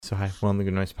So hi, welcome to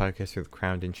the Good Noise Podcast with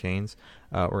Crowned in Chains.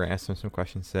 We're going to ask them some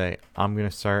questions today. I'm going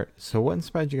to start. So what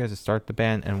inspired you guys to start the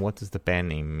band, and what does the band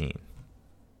name mean?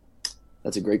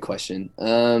 That's a great question.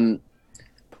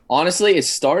 Honestly, it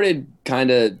started kind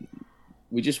of.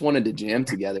 We just wanted to jam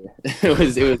together. It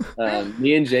was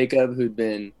me and Jacob who'd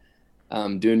been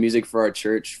doing music for our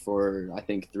church for I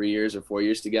think 3 years or 4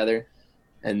 years together,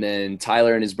 and then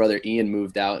Tyler and his brother Ian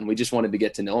moved out, and we just wanted to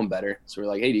get to know him better. So we're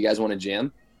like, "Hey, do you guys want to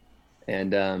jam?"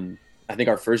 And I think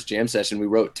our first jam session, we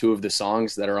wrote two of the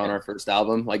songs that are on our first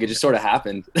album. Like it just sort of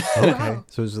happened. Okay,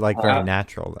 so it was like very Wow.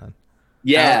 natural then.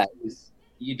 Yeah.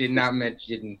 You did not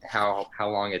mention how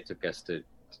long it took us to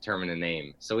determine a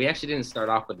name. So we actually didn't start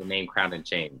off with the name Crowned in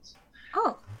Chains.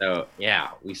 Oh, So yeah,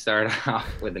 we started off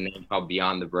with a name called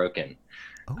Beyond the Broken.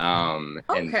 Oh.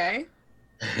 okay.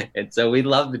 And so we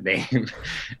loved the name,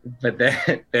 but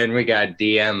then we got a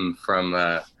DM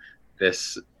from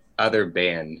this other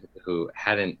band who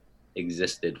hadn't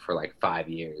existed for like 5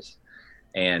 years,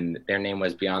 and their name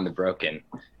was Beyond the Broken,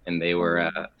 and they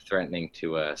were threatening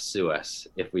to sue us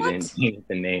if we What? didn't change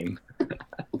the name.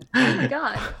 Oh my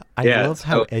god. I Yeah, love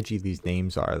how so- edgy these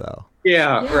names are, though.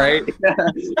 Yeah, Yeah. right.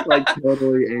 Like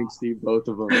totally angsty, both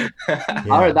of them.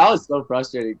 Yeah. That was so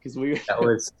frustrating because That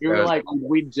was we were like,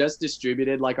 we just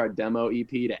distributed like our demo EP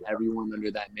to everyone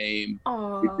under that name.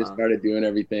 Oh. We just started doing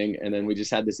everything, and then we just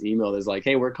had this email that's like,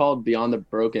 "Hey, we're called Beyond the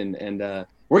Broken, and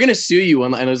we're gonna sue you."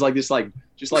 And it was like this, like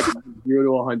just like 0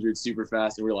 to 100 super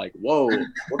fast, and we're like, "Whoa,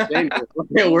 we're famous.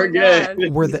 We're God.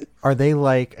 good." Are they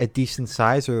like a decent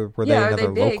size, or were they Yeah, are they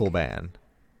another big? local band?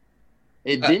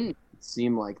 It didn't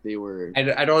seem like they were.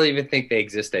 I don't even think they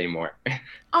exist anymore.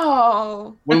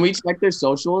 Oh. When we checked their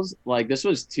socials, like this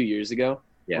was 2 years ago.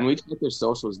 Yeah. When we checked their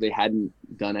socials, they hadn't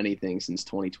done anything since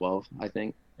 2012, I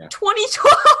think.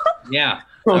 2012. Yeah.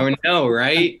 I know,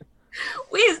 right?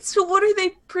 Wait, so what are they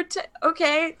protect?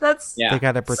 Okay, that's Yeah. They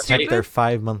got to protect their Stupid.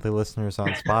 5 monthly listeners on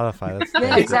Spotify. That's yeah,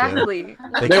 that's good. exactly. They They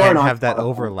can't weren't on have that Spotify.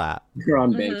 overlap. They're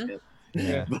on Mhm. Bandcamp.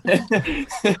 Yeah.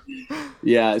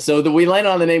 Yeah, so we landed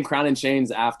on the name Crown and Chains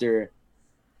after,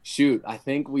 shoot, I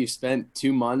think we spent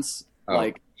 2 months Oh,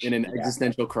 like in an yeah.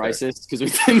 existential crisis because we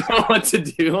didn't know what to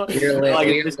do. We're just- literally like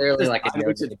a decide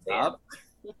which to no-name stop.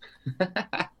 All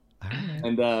right.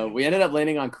 And we ended up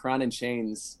landing on Crown and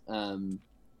Chains. We'd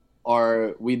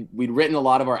written a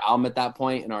lot of our album at that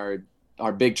point, and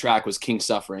our big track was King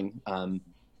Suffering. And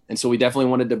so we definitely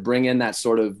wanted to bring in that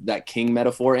sort of that king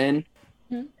metaphor in.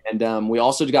 Mhm. And we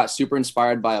also got super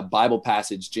inspired by a Bible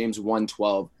passage, James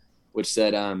 1:12, which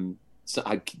said, so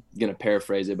I'm going to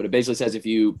paraphrase it, but it basically says, if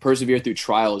you persevere through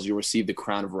trials, you'll receive the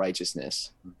crown of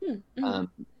righteousness. Mhm.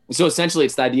 So essentially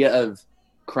it's the idea of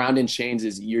crowned in chains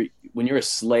is when you're a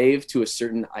slave to a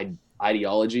certain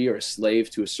ideology or a slave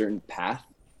to a certain path,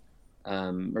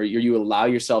 or you allow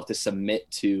yourself to submit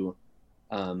to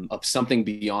of something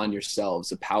beyond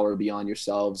yourselves, a power beyond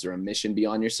yourselves or a mission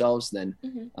beyond yourselves, then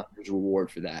Mhm. there's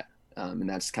reward for that. And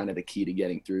that's kind of the key to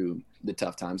getting through the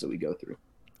tough times that we go through.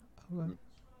 Okay.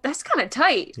 That's kind of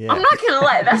tight. Yeah. I'm not gonna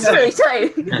lie, that's really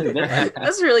tight.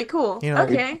 That's really cool. You know,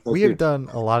 Okay. We have done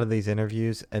a lot of these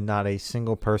interviews, and not a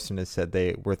single person has said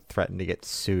they were threatened to get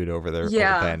sued over their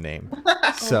Yeah. old band name.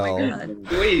 Oh So, my god.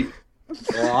 Sweet.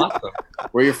 Well, awesome.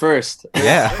 We're your first.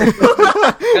 yeah.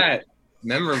 That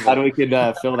memorable. How do we could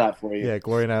fill that for you? Yeah,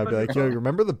 Gloria and I would be like, yo, you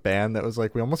remember the band that was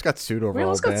like, we almost got sued over We our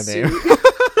almost old got band sued. name?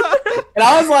 And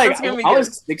I was like, That's gonna be I good.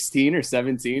 was 16 or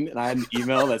 17, and I had an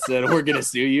email that said, "We're gonna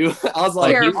sue you." I was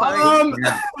like, Terrifying.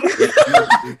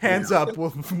 Hands up,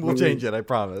 we'll change it, I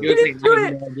promise. You didn't do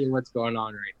have no idea what's going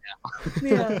on right now.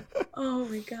 Yeah. Oh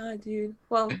my god, dude.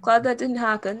 Well, glad that didn't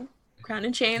happen. Crown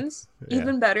and Chains, Yeah.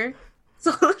 even better.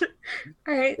 So, all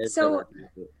right. So,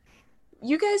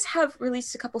 you guys have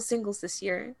released a couple singles this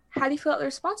year. How do you feel about the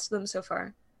response to them so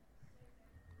far?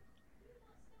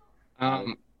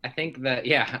 I think that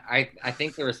I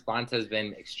think the response has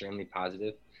been extremely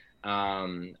positive.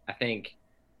 I think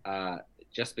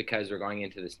just because we're going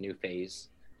into this new phase,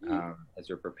 as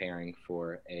we're preparing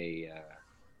for a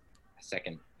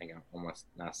second, almost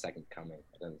not a second coming.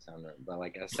 It doesn't sound right, but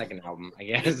like a second album, I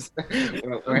guess.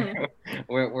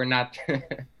 we're not,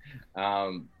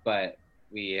 but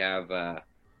we have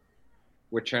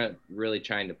we're really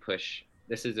trying to push.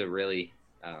 This is a really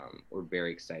we're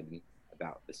very excited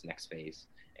about this next phase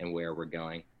and where we're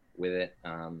going with it.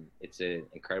 It's an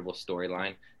incredible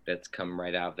storyline that's come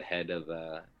right out of the head of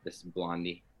this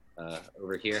Blondie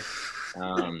over here.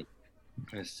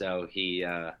 So he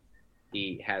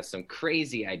has some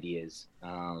crazy ideas,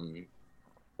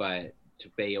 but to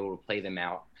be able to play them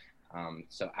out.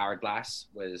 So Hourglass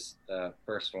was the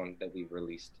first one that we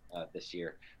released this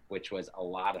year, which was a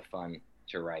lot of fun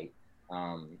to write.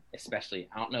 Especially,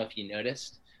 I don't know if you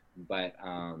noticed, but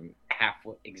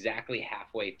exactly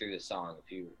halfway through the song,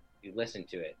 if you listen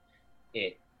to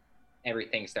it,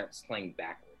 everything starts playing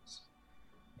backwards,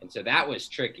 and so that was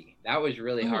tricky. That was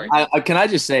really hard. Can I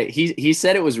just say, he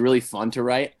said it was really fun to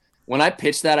write. When I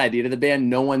pitched that idea to the band,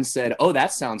 no one said, "Oh,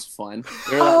 that sounds fun."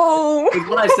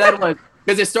 What I said was,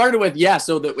 because it started with,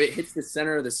 so that it hits the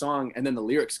center of the song and then the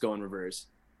lyrics go in reverse.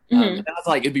 And I was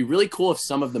like, it'd be really cool if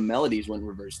some of the melodies went in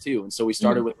reverse too. And so we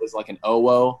started with this like an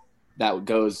oh that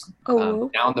goes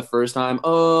down the first time,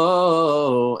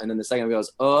 oh, and then the second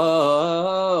goes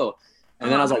oh,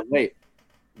 and then I was like, wait,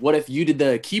 what if you did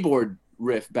the keyboard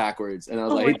riff backwards? And I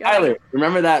was like, hey, Tyler,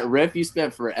 remember that riff you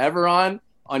spent forever on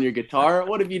your guitar?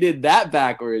 What if you did that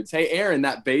backwards? Hey, Aaron,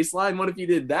 that bass line, what if you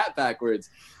did that backwards?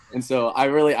 And so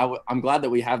I'm glad that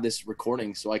we have this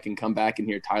recording so I can come back and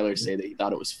hear Tyler say that he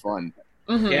thought it was fun.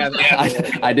 Yeah,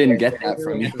 I didn't get that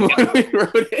from you when we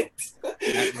wrote it.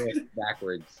 That riff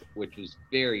backwards, which was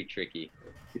very tricky,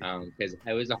 because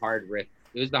it was a hard riff.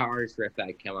 It was the hardest riff that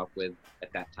I came up with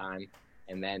at that time,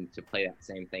 and then to play that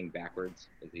same thing backwards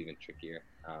was even trickier.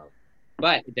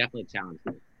 But it definitely challenged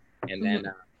me. And then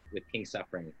with King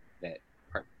Suffering, that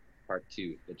part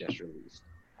 2 that just released,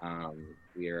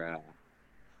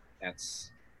 that's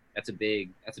a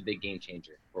big game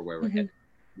changer for where we're headed.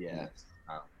 Yeah.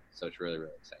 So it's really,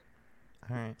 really exciting.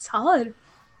 All right. Solid.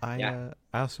 I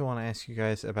also want to ask you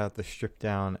guys about the stripped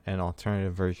down and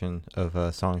alternative version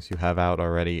of songs you have out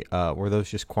already. Were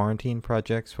those just quarantine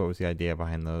projects? What was the idea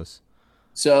behind those?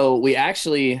 So we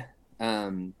actually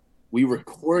we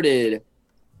recorded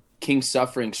King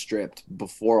Suffering stripped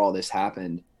before all this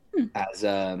happened. As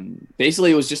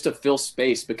basically it was just to fill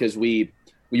space because we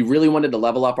really wanted to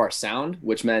level up our sound,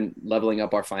 which meant leveling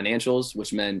up our financials,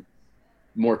 which meant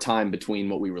more time between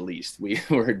what we released. We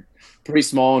were pretty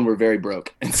small and we're very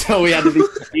broke. And so we had to be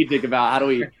strategic about how do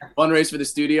we fundraise for the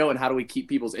studio and how do we keep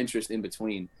people's interest in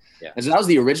between. Yeah. And so that was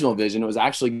the original vision. It was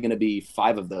actually going to be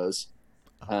 5 of those.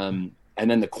 And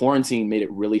then the quarantine made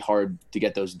it really hard to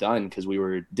get those done because we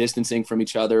were distancing from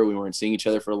each other. We weren't seeing each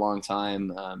other for a long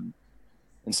time.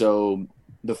 And so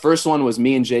the first one was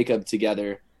me and Jacob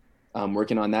together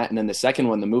working on that. And then the second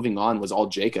one, the Moving On, was all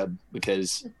Jacob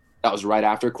because that was right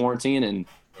after quarantine.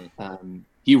 And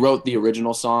he wrote the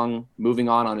original song Moving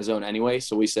On his own anyway.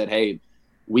 So we said, hey,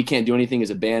 we can't do anything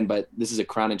as a band, but this is a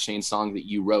Crown and Chain song that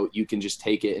you wrote. You can just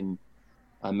take it and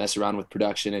mess around with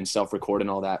production and self-record and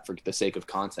all that for the sake of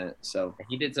content. So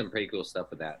he did some pretty cool stuff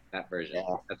with that version.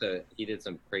 Yeah. He did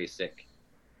some pretty sick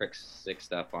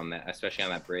stuff on that, especially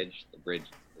on that bridge. The bridge.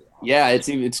 Awesome. Yeah,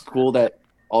 it's cool that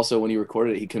also when he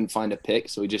recorded it, he couldn't find a pick,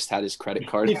 so he just had his credit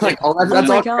card. Like, that's all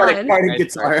credit card and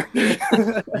guitar.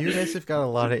 You guys have got a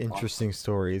lot of interesting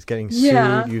stories. Getting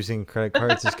sued, using credit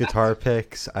cards as guitar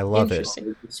picks. I love it.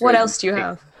 What else do you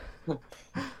have?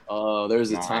 Oh, there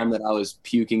was a time that I was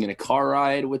puking in a car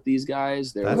ride with these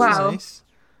guys. That's nice.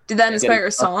 Did that inspire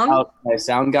a song? My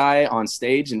sound guy on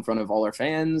stage in front of all our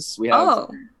fans. We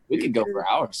could go for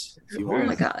hours if you want. Oh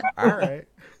my god! All right.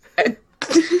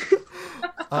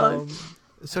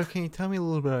 So can you tell me a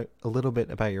little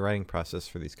bit about your writing process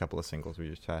for these couple of singles we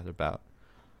just chatted about?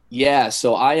 Yeah,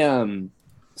 so I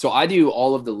do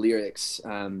all of the lyrics,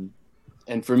 and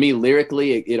for me,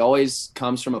 lyrically, it always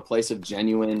comes from a place of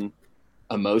genuine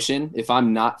emotion. If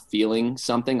I'm not feeling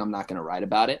something, I'm not going to write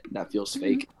about it. That feels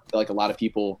fake. I feel like a lot of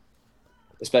people,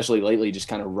 especially lately, just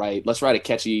kind of let's write a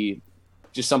catchy,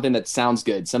 just something that sounds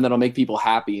good, something that'll make people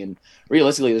happy. And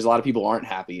realistically, there's a lot of people who aren't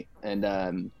happy.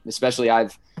 And especially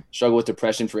I've struggled with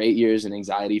depression for 8 years and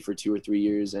anxiety for 2 or 3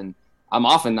 years. And I'm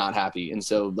often not happy. And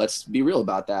so let's be real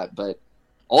about that. But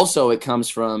also it comes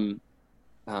from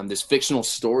this fictional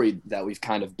story that we've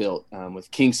kind of built with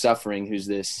King Suffering, who's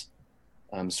this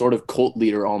sort of cult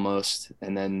leader almost.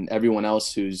 And then everyone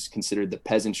else who's considered the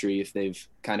peasantry if they've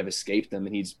kind of escaped them.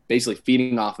 And he's basically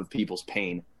feeding off of people's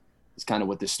pain. Is kind of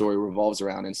what this story revolves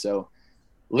around. And so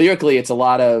lyrically, it's a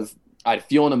lot of I'd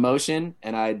feel an emotion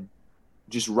and I'd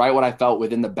just write what I felt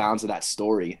within the bounds of that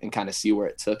story and kind of see where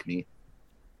it took me.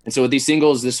 And so with these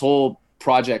singles, this whole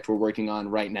project we're working on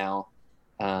right now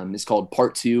is called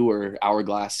Part 2 or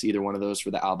Hourglass, either one of those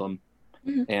for the album.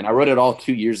 Mm-hmm. And I wrote it all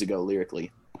 2 years ago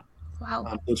lyrically.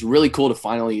 Wow. It's really cool to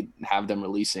finally have them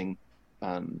releasing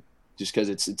just because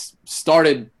it's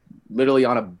started literally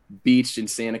on a beach in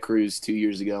Santa Cruz 2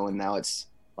 years ago. And now it's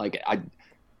like,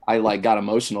 I like got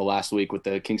emotional last week with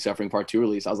the King Suffering Part 2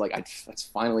 release. I was like, that's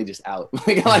finally just out.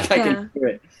 I can hear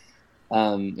it.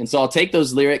 And so I'll take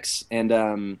those lyrics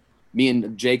and me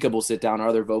and Jacob will sit down, our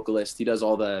other vocalist. He does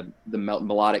all the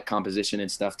melodic composition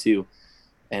and stuff too.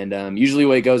 And usually the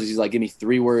way it goes is he's like, give me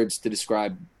 3 words to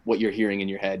describe what you're hearing in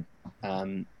your head.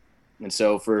 And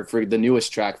so for the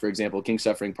newest track, for example, King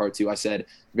Suffering Part 2, I said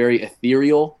very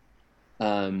ethereal,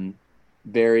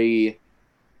 very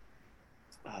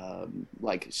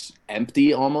like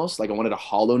empty almost. Like I wanted a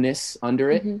hollowness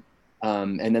under it.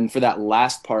 And then for that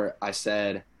last part, I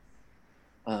said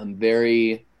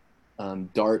very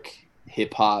dark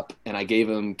hip hop, and I gave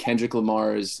him Kendrick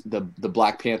Lamar's the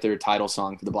Black Panther title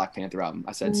song for the Black Panther album.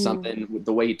 I said something with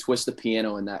the way he twists the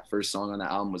piano in that first song on that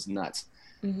album was nuts.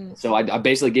 So I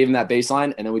basically gave him that bass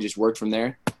line, and then we just worked from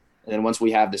there. And then once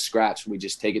we have the scratch, we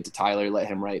just take it to Tyler, let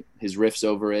him write his riffs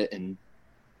over it, and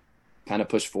kind of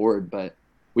push forward. But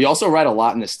we also write a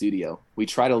lot in the studio. We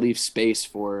try to leave space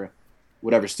for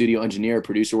whatever studio engineer or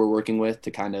producer we're working with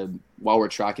to kind of, while we're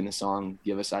tracking the song,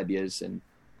 give us ideas, and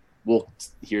we'll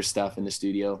hear stuff in the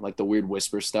studio. Like the weird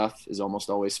whisper stuff is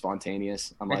almost always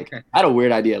spontaneous. I'm like, I had a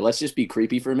weird idea. Let's just be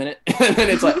creepy for a minute. And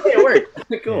then it's like, hey, it worked.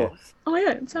 Cool. Oh my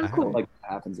God, it sounds cool. Like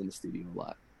that happens in the studio a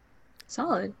lot.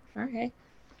 Solid. All right.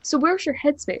 So where's your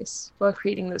headspace while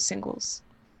creating those singles?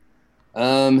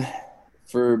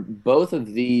 For both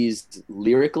of these,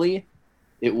 lyrically,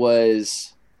 it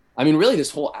was, I mean, really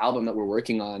this whole album that we're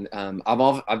working on,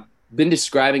 I've been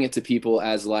describing it to people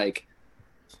as like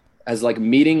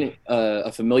meeting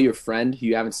a familiar friend who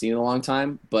you haven't seen in a long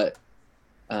time, but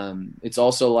it's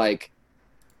also like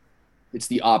it's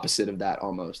the opposite of that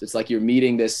almost. It's like you're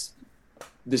meeting this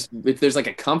there's like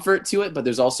a comfort to it, but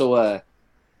there's also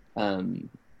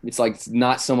it's like it's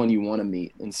not someone you want to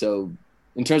meet. And so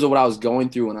in terms of what I was going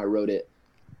through when I wrote it,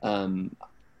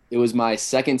 it was my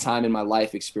second time in my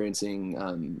life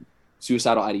experiencing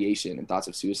suicidal ideation and thoughts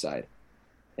of suicide.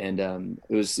 And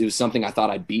it was something I thought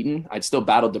I'd beaten. I'd still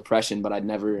battled depression, but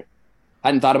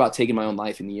hadn't thought about taking my own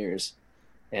life in years.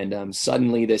 And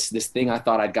suddenly this thing I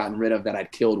thought I'd gotten rid of, that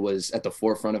I'd killed, was at the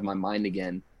forefront of my mind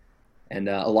again. And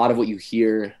a lot of what you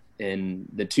hear in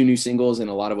the two new singles and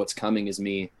a lot of what's coming is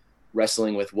me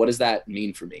wrestling with, what does that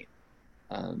mean for me?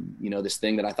 This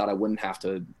thing that I thought I wouldn't have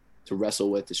to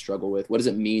wrestle with, to struggle with. What does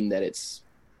it mean that it's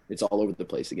all over the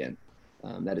place again?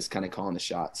 That is kind of calling the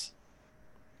shots.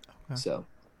 Okay. So.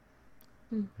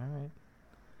 All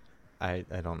right.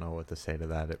 I don't know what to say to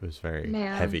that. It was very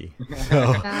Man. heavy.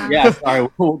 So. Yeah, sorry.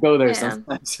 We'll go there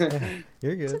sometimes. You're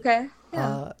good. It's okay.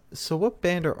 Yeah. So what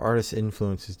band or artist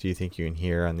influences do you think you can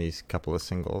hear on these couple of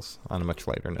singles on a much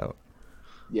lighter note?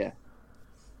 Yeah.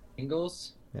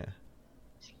 Singles? Yeah.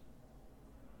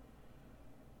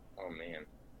 Oh, man.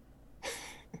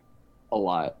 A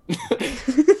lot.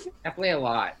 Definitely a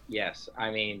lot, yes.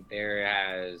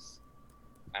 There's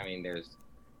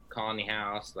Colony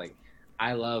House. Like,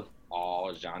 I love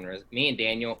all genres. Me and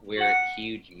Daniel, we're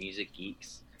huge music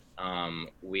geeks.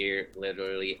 We're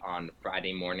literally on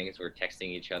Friday mornings, we're texting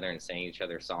each other and saying each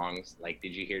other songs. Like,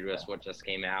 did you hear what just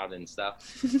came out and stuff?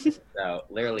 So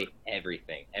literally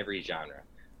everything, every genre,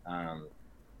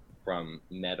 from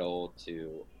metal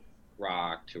to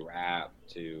rock to rap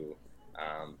to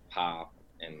pop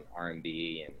and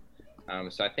R&B.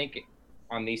 And so I think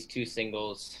on these two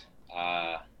singles,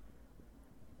 oh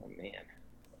man,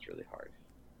 that's really hard.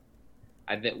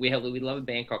 We love a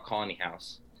band called Colony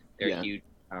House. They're a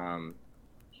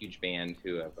huge band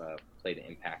who have played an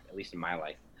impact, at least in my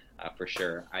life, for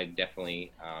sure. I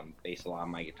definitely base a lot of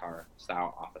my guitar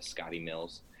style off of Scotty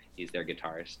Mills. He's their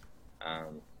guitarist,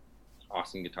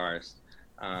 awesome guitarist.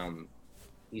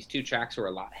 These two tracks were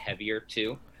a lot heavier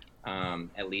too,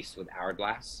 at least with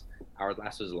Hourglass.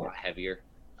 Hourglass was a lot heavier.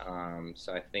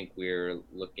 So I think we're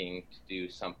looking to do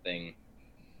something,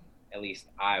 at least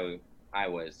I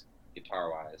was,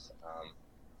 guitar-wise.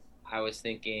 I was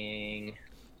thinking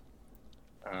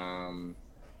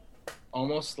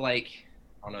almost like,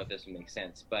 I don't know if this would make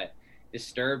sense, but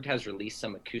Disturbed has released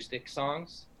some acoustic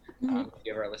songs. If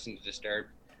you ever listened to Disturbed?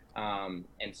 And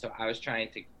so I was trying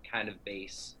to kind of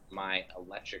base my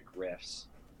electric riffs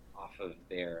off of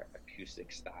their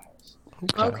acoustic styles.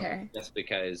 Okay. Just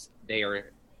because they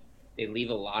leave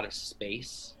a lot of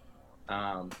space,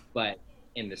 but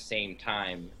in the same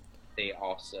time, they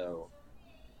also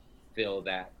fill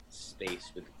that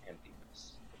space with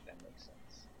emptiness, if that makes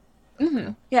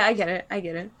sense. Yeah, I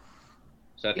get it.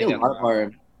 So I think a lot of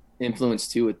our influence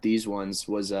too with these ones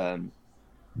was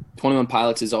 21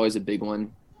 Pilots is always a big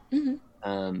one.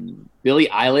 Billie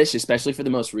Eilish, especially for the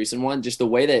most recent one, just the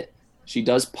way that she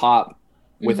does pop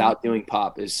without doing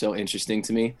pop is so interesting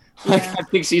to me. Like, I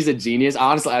think she's a genius.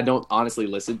 Honestly, I don't honestly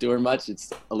listen to her much.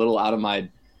 It's a little out of my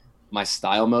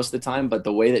style most of the time, but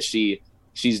the way that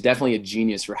she's definitely a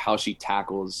genius for how she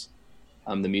tackles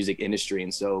the music industry.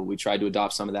 And so we tried to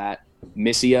adopt some of that.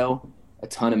 Missio, a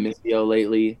ton of Missio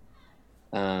lately.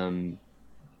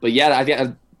 But yeah, I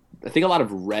think I think a lot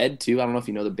of Red too. I don't know if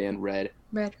you know the band Red,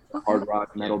 Red. Okay. hard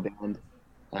rock metal band.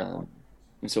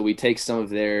 And so we take some of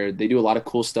they do a lot of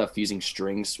cool stuff using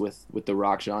strings with the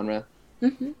rock genre.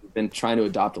 Mm-hmm. We've been trying to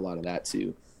adopt a lot of that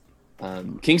too.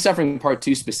 King Suffering Part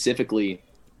 2 specifically,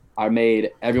 I made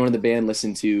everyone in the band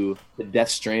listen to the Death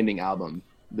Stranding album,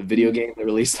 the video game that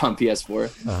released on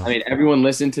PS4. I mean, everyone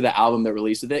listened to the album that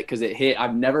released with it because it hit.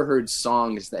 I've never heard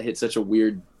songs that hit such a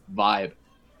weird vibe.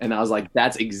 And I was like,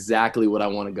 that's exactly what I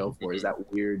want to go for, is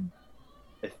that weird,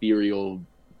 ethereal,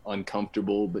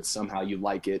 uncomfortable, but somehow you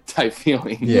like it type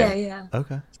feeling. Yeah.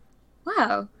 Okay.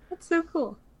 Wow, that's so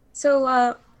cool.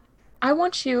 So I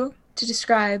want you to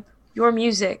describe your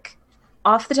music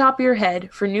off the top of your head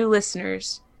for new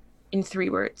listeners in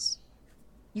 3 words.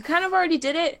 You kind of already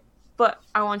did it, but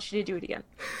I want you to do it again.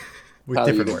 With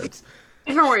different words.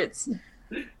 Different words.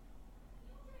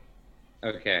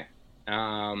 Okay.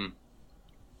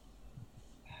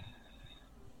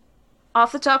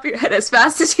 Off the top of your head as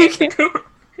fast as you can do.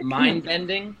 Mind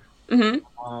bending.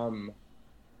 Mm-hmm.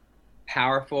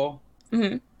 Powerful.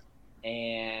 Mm-hmm.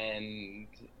 And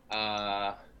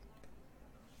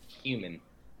human.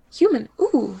 Human.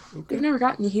 Ooh. Okay. We've never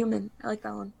gotten a human. I like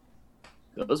that one.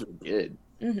 Those were good.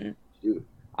 Mm-hmm. Shoot.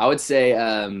 I would say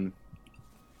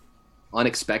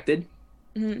unexpected,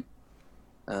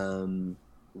 Mm-hmm.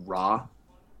 raw,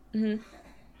 Mm-hmm.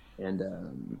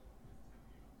 and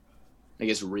I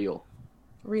guess real.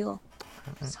 Real.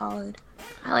 Solid.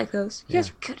 I like those. You guys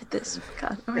are good at this.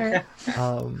 God. All right.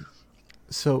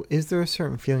 So is there a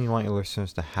certain feeling you want your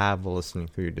listeners to have while listening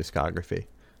through your discography?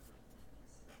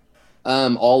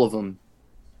 All of them.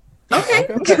 Okay.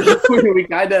 we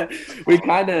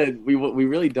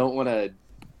really don't want to.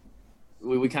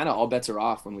 We kind of all bets are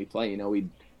off when we play. You know, if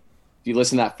you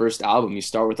listen to that first album, you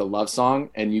start with a love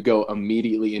song and you go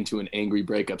immediately into an angry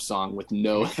breakup song with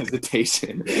no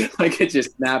hesitation. Like, it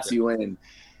just snaps you in.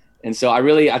 And so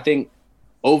I think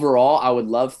overall, I would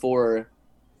love for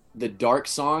the dark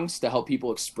songs to help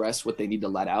people express what they need to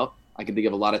let out. I can think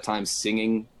of a lot of times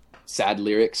singing sad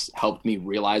lyrics helped me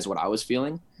realize what I was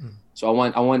feeling. So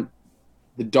I want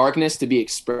the darkness to be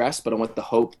expressed, but I want the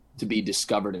hope to be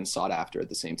discovered and sought after at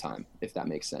the same time, if that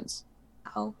makes sense.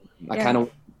 Oh, I kind of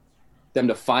want them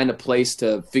to find a place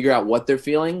to figure out what they're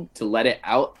feeling, to let it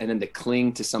out, and then to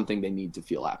cling to something they need to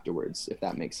feel afterwards, if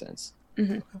that makes sense.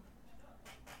 Mm-hmm.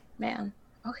 Man.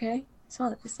 Okay.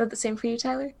 So is that the same for you,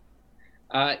 Tyler?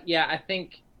 Yeah, I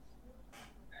think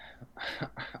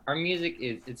our music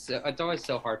it's always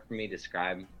so hard for me to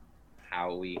describe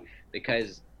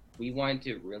because we wanted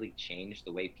to really change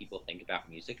the way people think about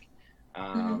music.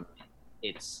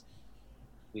 It's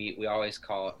we always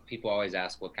people always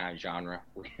ask what kind of genre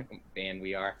band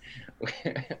we are.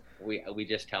 we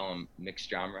just tell them mixed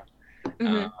genre.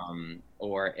 Mm-hmm.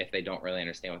 Or if they don't really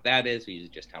understand what that is, we usually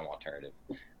just tell them alternative.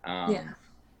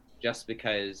 Just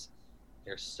because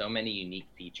there's so many unique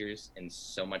features and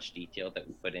so much detail that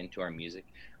we put into our music.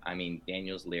 I mean,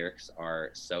 Daniel's lyrics are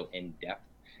so in depth,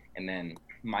 and then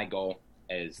my goal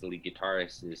as the lead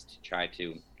guitarist is to try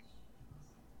to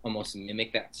almost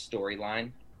mimic that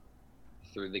storyline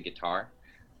through the guitar.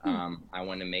 I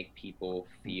want to make people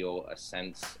feel a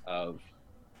sense of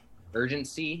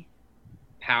urgency,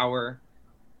 power,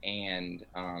 and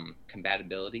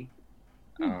compatibility,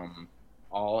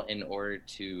 all in order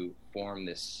to form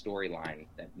this storyline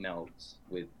that melds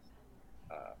with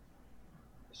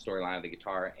the storyline of the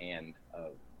guitar and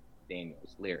of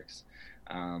Daniel's lyrics.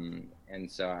 And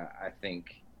so I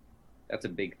think that's a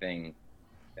big thing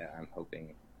that I'm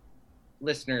hoping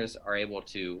listeners are able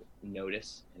to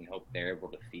notice and hope they're able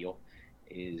to feel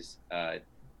is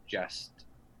just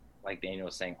like Daniel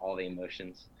was saying, all the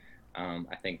emotions.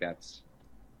 I think that's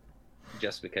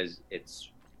just because it's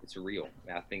real.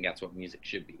 I think that's what music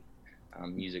should be.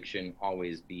 Music shouldn't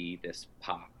always be this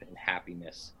pop and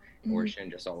happiness, or it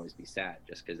shouldn't just always be sad,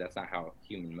 just because that's not how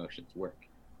human emotions work.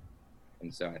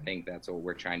 And so I think that's what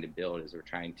we're trying to build, is we're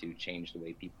trying to change the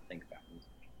way people think about music.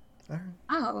 All right.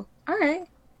 Oh, all right.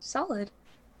 Solid.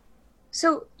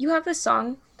 So you have this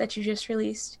song that you just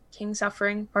released, King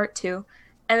Suffering Part 2,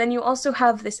 and then you also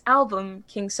have this album,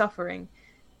 King Suffering.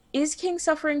 Is King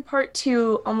Suffering Part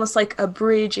 2 almost like a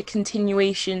bridge, a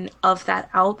continuation of that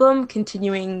album,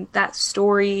 continuing that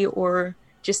story, or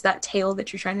just that tale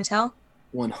that you're trying to tell?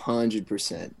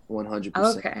 100%.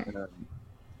 100%. Okay.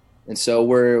 And so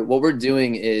what we're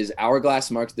doing is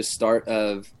Hourglass marks the start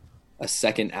of a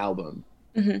second album.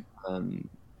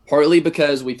 Partly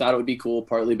because we thought it would be cool,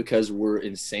 partly because we're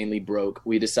insanely broke.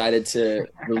 We decided to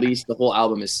release the whole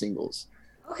album as singles.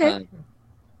 Okay.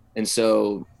 And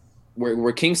so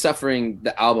where King Suffering,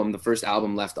 the first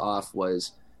album left off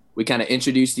was we kind of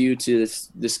introduced you to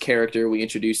this character. We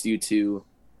introduced you to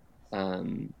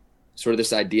sort of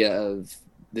this idea of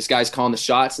this guy's calling the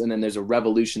shots, and then there's a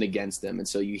revolution against them. And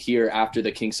so you hear after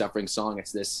the King Suffering song,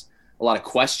 it's a lot of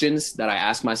questions that I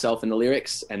ask myself in the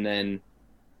lyrics, and then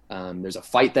there's a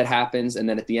fight that happens, and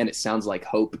then at the end it sounds like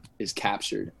hope is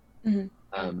captured. Mm-hmm.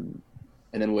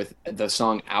 And then with the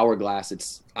song Hourglass,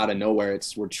 it's out of nowhere.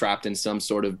 We're trapped in some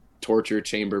sort of torture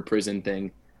chamber prison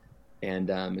thing. And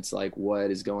it's like,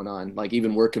 what is going on? Like,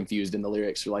 even we're confused in the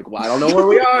lyrics. We're like, well, I don't know where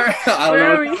we are. I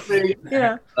don't know what's happening.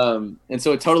 Yeah. And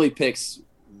so it totally picks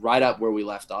right up where we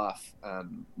left off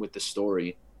with the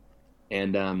story.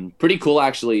 And pretty cool,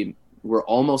 actually. We're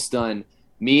almost done.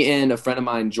 Me and a friend of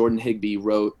mine, Jordan Higby,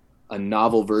 wrote a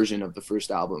novel version of the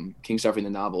first album, King Suffering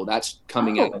the novel. That's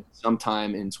coming out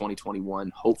sometime in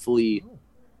 2021, hopefully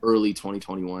early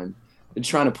 2021. Been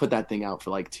trying to put that thing out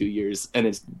for like 2 years, and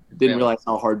didn't realize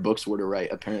how hard books were to write.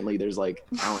 Apparently there's like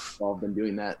talent involved in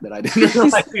doing that I didn't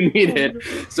realize we needed.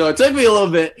 So it took me a little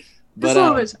bit, but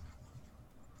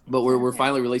we're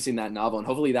finally releasing that novel, and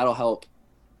hopefully that'll help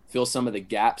fill some of the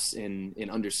gaps in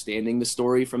understanding the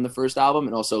story from the first album,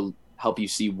 and also help you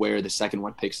see where the second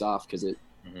one picks off, because it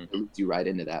leads you right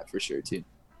into that for sure too.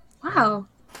 Wow,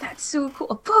 that's so cool.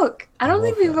 A book. I don't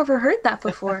think we've ever heard that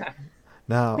before.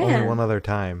 Now, Man. only one other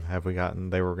time have we gotten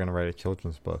they were going to write a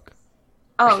children's book.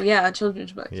 Oh yeah, a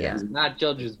children's book. Yeah. It's not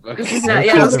children's book. It's not,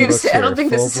 yeah, I was gonna say I don't think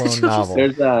this is a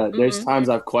children's novel. book. There's times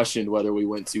I've questioned whether we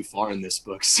went too far in this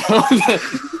book. So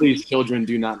please, children,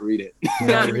 do not read it. Do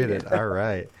not read it. All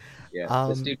right. Yeah,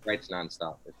 this dude writes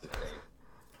nonstop. It's insane.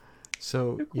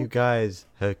 So you guys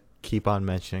keep on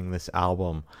mentioning this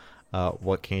album.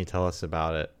 What can you tell us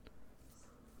about it?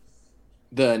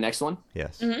 The next one?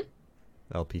 Yes. Mhm.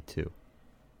 LP2.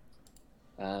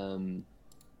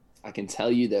 I can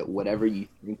tell you that whatever you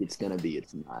think it's going to be,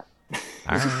 it's not.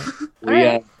 All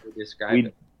right. Describe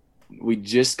it. We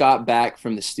just got back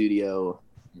from the studio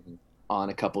Mhm. on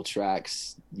a couple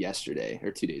tracks yesterday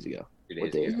or 2 days ago. 2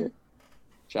 What days day is ago. it?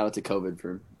 Shout out to COVID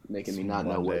for making me not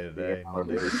know what.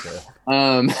 Monday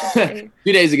today.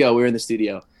 2 days ago, we were in the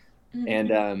studio, Mhm.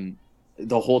 and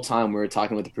the whole time we were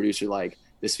talking with the producer, like,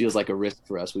 this feels like a risk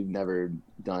for us. We've never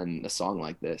done a song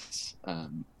like this.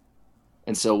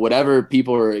 And so whatever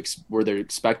people are where they're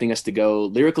expecting us to go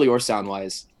lyrically or sound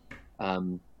wise,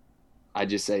 I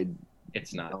just say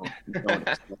It's not.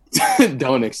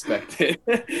 don't expect it.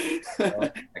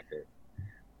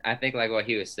 I think like what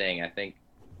he was saying, I think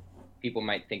people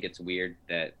might think it's weird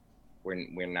that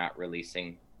we're not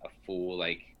releasing a full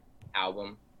like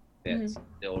album that's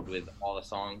filled with all the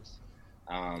songs.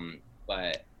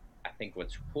 But I think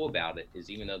what's cool about it is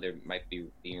even though there might be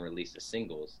being released as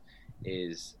singles,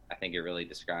 is I think it really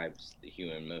describes the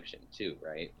human emotion too,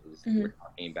 right? We're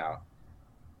talking about,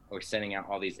 we're sending out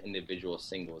all these individual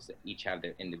singles that each have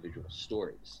their individual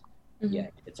stories,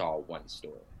 yet it's all one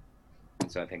story.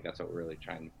 And so I think that's what we're really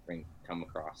trying to come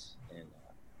across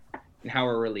in how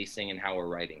we're releasing and how we're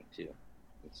writing too.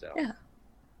 And so Yeah.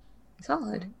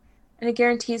 Solid. And it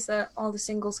guarantees that all the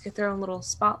singles get their own little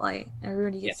spotlight and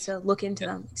everybody gets to look into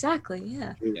them. Exactly,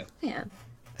 yeah. Man.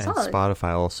 And Solid.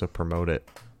 Spotify also promote it.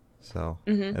 So,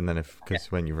 Mhm. and then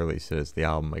because when you release it as the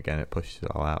album again, it pushes it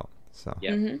all out. So,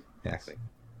 yeah, Mhm. exactly.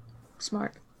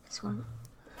 Smart. Solid.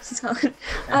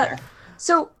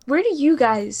 So where do you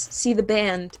guys see the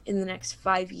band in the next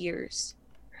 5 years?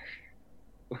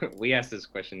 We asked this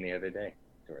question the other day.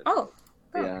 Oh.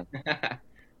 Yeah.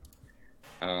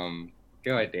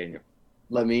 Go ahead, Daniel.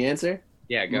 Let me answer.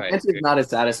 Yeah, go My ahead. answer's not as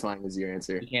satisfying as your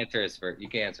answer. You can answer us first. You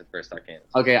can answer first. I can't.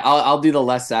 Okay, I'll do the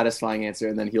less satisfying answer,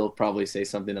 and then he'll probably say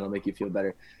something that'll make you feel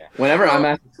better. Yeah. Whenever I'm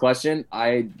asked this question,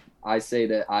 I say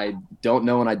that I don't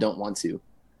know and I don't want to,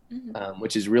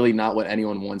 which is really not what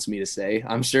anyone wants me to say,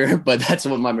 I'm sure, but that's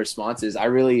what my response is. I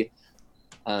really,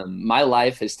 my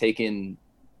life has taken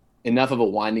enough of a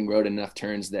winding road and enough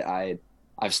turns that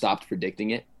I've stopped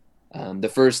predicting it. The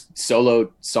first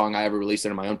solo song I ever released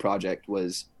under my own project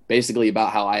was basically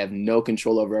about how I have no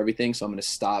control over everything, so I'm going to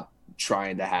stop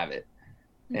trying to have it.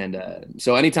 And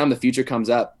so anytime the future comes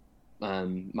up,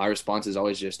 my response is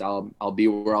always just I'll be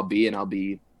where I'll be, and I'll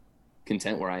be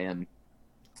content where I am.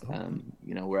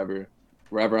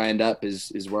 Wherever I end up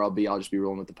is where I'll be. I'll just be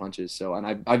rolling with the punches. So,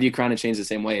 and I view Crown and Chains the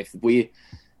same way. If we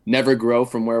never grow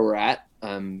from where we're at,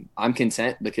 I'm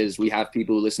content because we have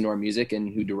people who listen to our music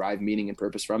and who derive meaning and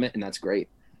purpose from it, and that's great.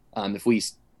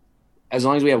 As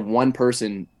long as we have one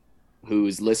person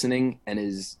who's listening and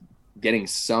is getting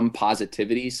some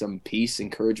positivity, some peace,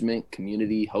 encouragement,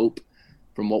 community, hope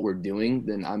from what we're doing,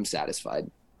 then I'm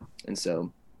satisfied. And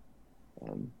so,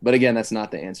 but again, that's not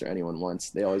the answer anyone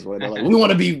wants. They always want to like, we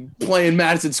want to be playing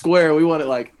Madison Square. We want to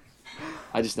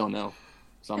I just don't know.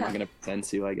 So I'm not Yeah. going to pretend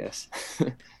to, I guess.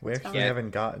 We actually Yeah. haven't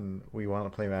gotten. We want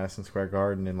to play Madison Square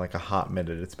Garden in like a hot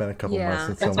minute. It's been a couple Yeah. months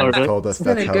since That's someone's alright. told us It's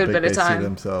been that's a how good big bit they of see time.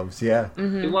 themselves. Yeah. We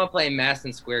Mhm. want to play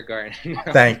Madison Square Garden.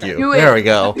 Thank you. Do it. There we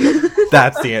go.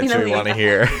 That's the answer we the want to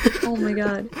hear. Oh my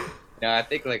god. No, I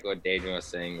think like what Daniel was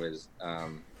saying was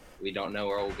we don't know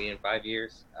where we'll be in 5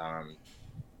 years.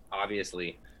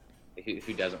 Obviously,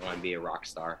 who doesn't want to be a rock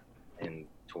star and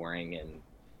touring and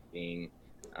being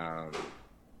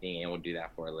able to do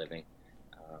that for a living?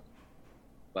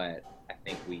 But I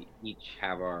think we each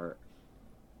have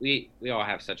we all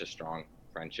have such a strong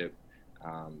friendship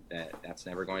that's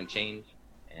never going to change,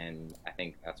 and I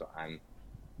think that's what I'm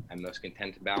most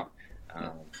content about.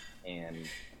 And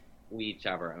we each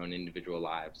have our own individual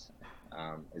lives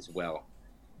as well.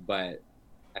 But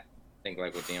I think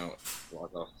like what Daniel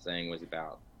was also saying was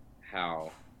about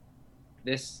how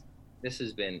this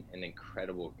has been an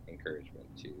incredible encouragement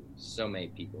to so many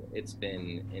people. It's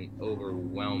been an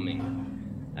overwhelming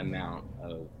amount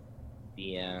of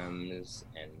DMs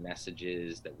and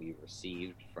messages that we've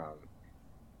received from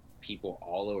people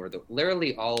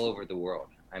literally all over the world.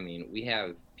 I mean, we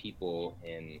have people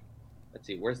in, let's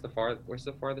see, where's the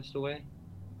farthest away?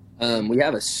 We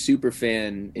have a super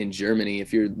fan in Germany.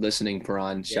 If you're listening,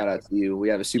 Paran, shout out to you. We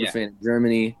have a super fan in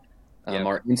Germany. Yeah.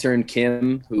 Our intern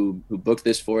Kim, who booked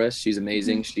this for us, she's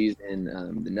amazing. She's in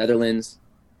the Netherlands,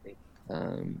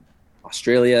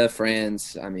 Australia,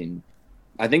 France. I mean,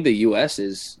 I think the U.S.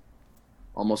 is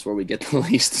almost where we get the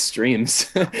least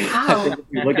streams. I think if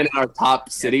you're looking at our top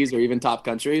cities or even top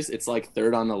countries, it's like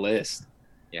third on the list.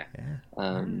 Yeah.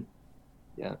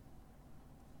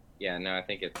 Yeah, no, I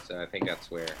think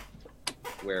that's where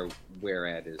we're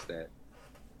at, is that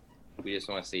we just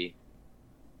want to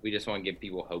give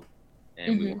people hope,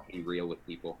 and we want to be real with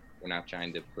people. We're not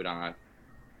trying to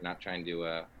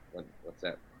what's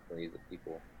that phrase that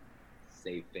people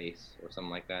save face or something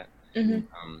like that. Mhm.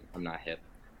 I'm not hip,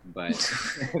 but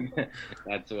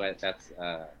so I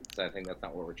think that's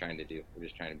not what we're trying to do. We're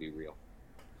just trying to be real.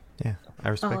 Yeah, I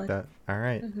respect Solid. that. All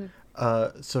right.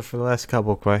 Mhm. So for the last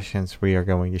couple questions, we are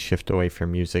going to shift away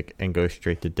from music and go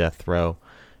straight to death row.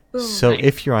 Boom. So Nice.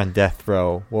 if you're on death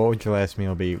row, what would your last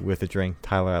meal be with a drink?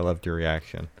 Tyler, I loved your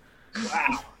reaction.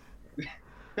 Wow.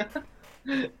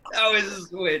 That was a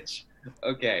switch.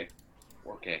 Okay.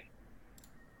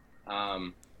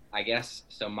 I guess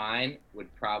so. Mine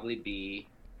would probably be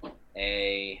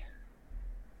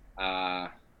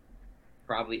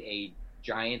probably a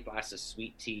giant glass of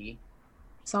sweet tea,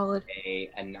 Solid. a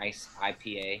nice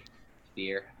IPA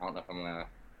beer. I don't know if I'm gonna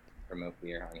promote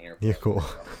beer on here. You're cool.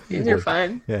 You're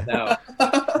fine. Yeah. No,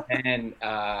 and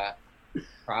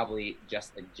probably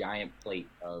just a giant plate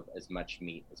of as much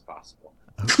meat as possible.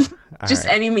 Okay. All Just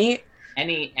right. any meat.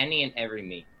 Any and every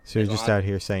meat. So you're as just long out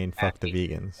here saying fuck the happy.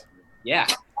 vegans. Yeah.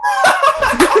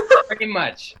 Pretty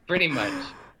much.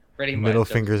 Middle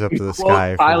So- fingers up to the Quote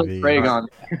sky for Tyler the Craig vegans. on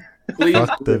there. Please,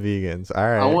 Fuck the vegans. All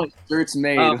I right. want shirts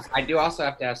made. I do also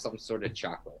have to have some sort of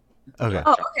chocolate. Okay.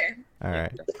 Oh, okay. All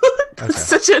right. That's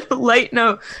such a light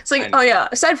no. It's like, I know. oh yeah,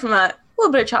 aside from that, a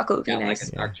little bit of chocolate would be Yeah, like nice.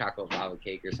 a dark chocolate lava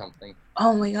cake or something.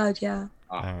 Oh my god, yeah.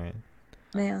 All right.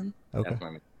 Man. Okay. That's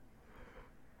my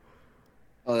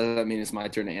Oh, does that mean it's my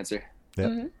turn to answer? Yep.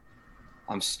 Mhm.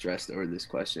 I'm stressed over this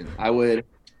question. I would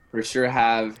for sure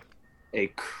have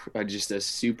just a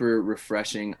super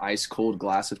refreshing ice cold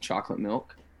glass of chocolate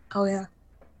milk. Oh yeah.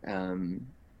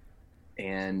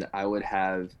 And I would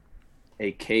have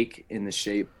a cake in the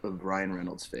shape of Ryan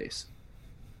Reynolds' face.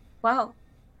 Wow.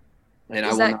 And Is I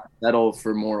will that- not settle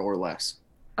for more or less.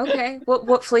 Okay.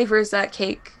 What flavor is that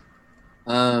cake?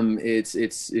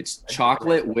 It's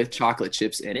chocolate with chocolate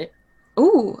chips in it.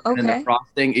 Ooh, And the okay.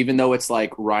 frosting, even though it's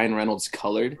like Ryan Reynolds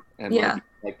colored and Yeah.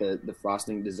 like the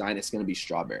frosting design, it's gonna be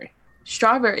strawberry.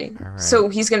 Strawberry. All right. So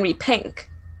he's gonna be pink.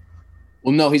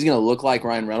 Well, no, he's gonna look like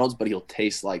Ryan Reynolds, but he'll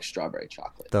taste like strawberry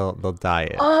chocolate. They'll dye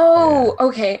it. Oh,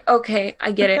 okay.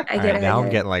 I get it. I All get right, it. now I I'm get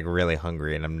it. getting like really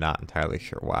hungry, and I'm not entirely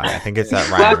sure why. I think it's that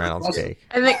Ryan Reynolds cake.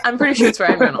 I'm pretty sure it's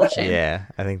Ryan Reynolds. Shane. Yeah,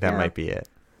 I think that Yeah. might be it.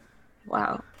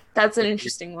 Wow. That's an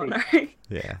interesting one. All right.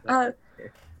 Yeah.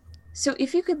 So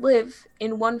if you could live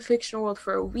in one fictional world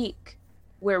for a week,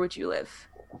 where would you live?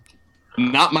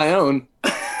 Not my own.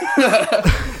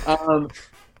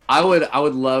 I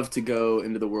would love to go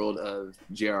into the world of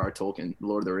J.R.R. Tolkien, the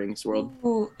Lord of the Rings world.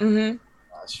 Ooh, mm-hmm.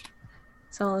 Gosh.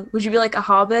 So would you be like a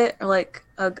hobbit or like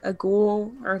a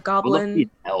ghoul or a I would love to goblin? be an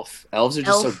elf. Elves are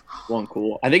just so Elf. cool and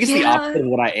cool. I think it's the Yeah. opposite of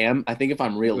what I am. I think if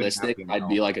I'm realistic, be an I'd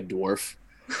be elf. like a dwarf.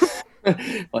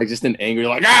 like just in anger,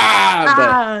 like ah. But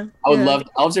Ah, I would yeah. love.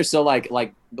 Elves are so like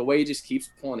the way he just keeps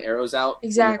pulling arrows out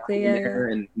Exactly, in the yeah, air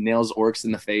and nails orcs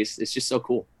in the face. It's just so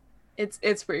cool.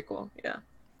 It's pretty cool. Yeah.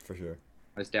 For sure.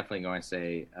 I was definitely going to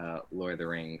say Lord of the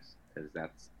Rings because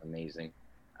that's amazing,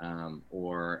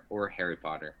 or Harry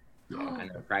Potter. I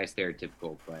know probably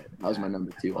stereotypical, but That was my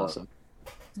number 2 also.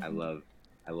 I love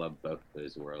both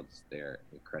those worlds. They're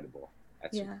incredible.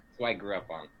 That's Yeah. what I grew up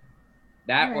on.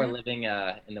 That or Alright. living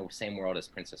in the same world as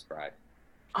Princess Bride.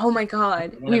 Oh my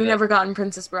god, One of we've the- never gotten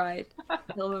Princess Bride. I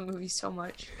love the movie so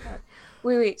much. God.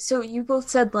 Wait. So you both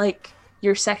said like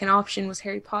your second option was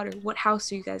Harry Potter. What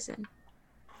house are you guys in?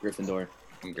 Gryffindor.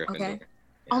 I'm Gryffindor. Okay.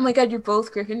 Oh my god, you're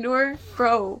both Gryffindor,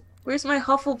 bro. Where's my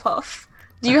Hufflepuff?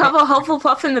 Do you have a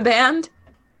Hufflepuff in the band?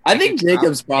 I think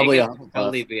Jacob's probably a Jacob would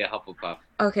totally Hufflepuff. be a Hufflepuff.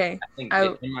 Okay. I think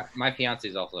I- my fiance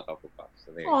is also a Hufflepuff.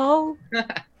 So there you go. Oh,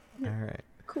 All right.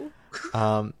 cool.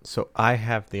 So I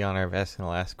have the honor of asking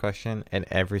the last question, and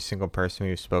every single person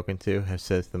we've spoken to has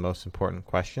said the most important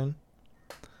question.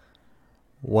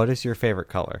 What is your favorite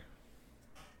color?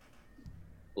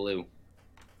 Blue.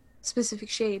 Specific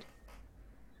shade.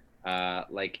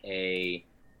 Like a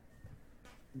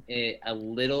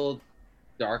little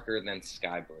darker than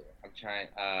sky blue. I'm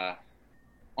trying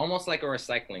almost like a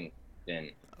recycling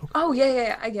bin. Oh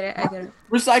yeah. I get it.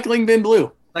 Recycling bin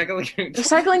blue. Like a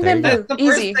Recycling There bin you go. blue. That's the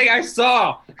first Easy. thing I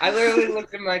saw. I literally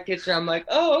looked in my kitchen. I'm like,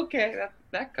 oh, okay, that's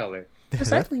that color.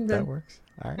 Recycling that bin. works.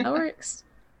 All right. That works.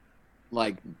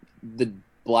 Like the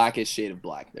blackest shade of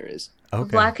black there is.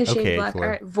 Okay. Black is shade okay, black. Fleur. All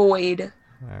right. Void.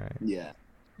 All right. Yeah.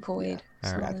 Void.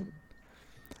 Yeah. All right. Solid.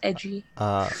 Edgy.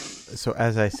 So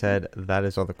as I said, that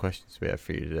is all the questions we have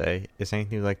for you today. Is there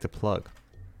anything you'd like to plug?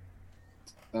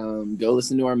 Go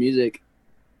listen to our music.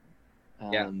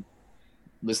 Yeah.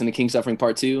 Listen to King Suffering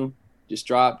Part 2. Just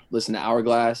dropped. Listen to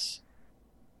Hourglass.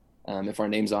 If our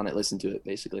name's on it, listen to it,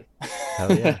 basically.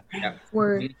 Hell yeah.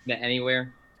 Word. Listen to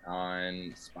Anywhere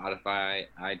on Spotify,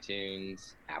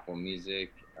 iTunes, Apple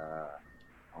Music. I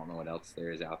don't know what else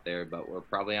there is out there, but we're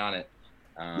probably on it.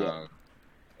 Yeah.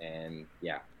 And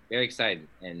yeah, very excited.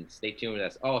 And stay tuned with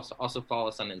us. Oh, also follow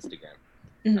us on Instagram.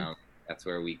 Mhm. That's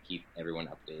where we keep everyone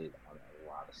updated on a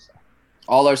lot of stuff.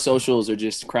 All our socials are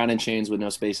just Crown and Chains with no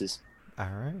spaces. All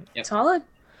right. Yep. Solid.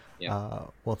 Yeah.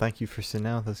 Well, thank you for sitting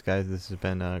down with us, guys. This has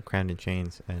been Crowned in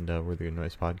Chains, and we're the Good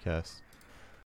Noise Podcast.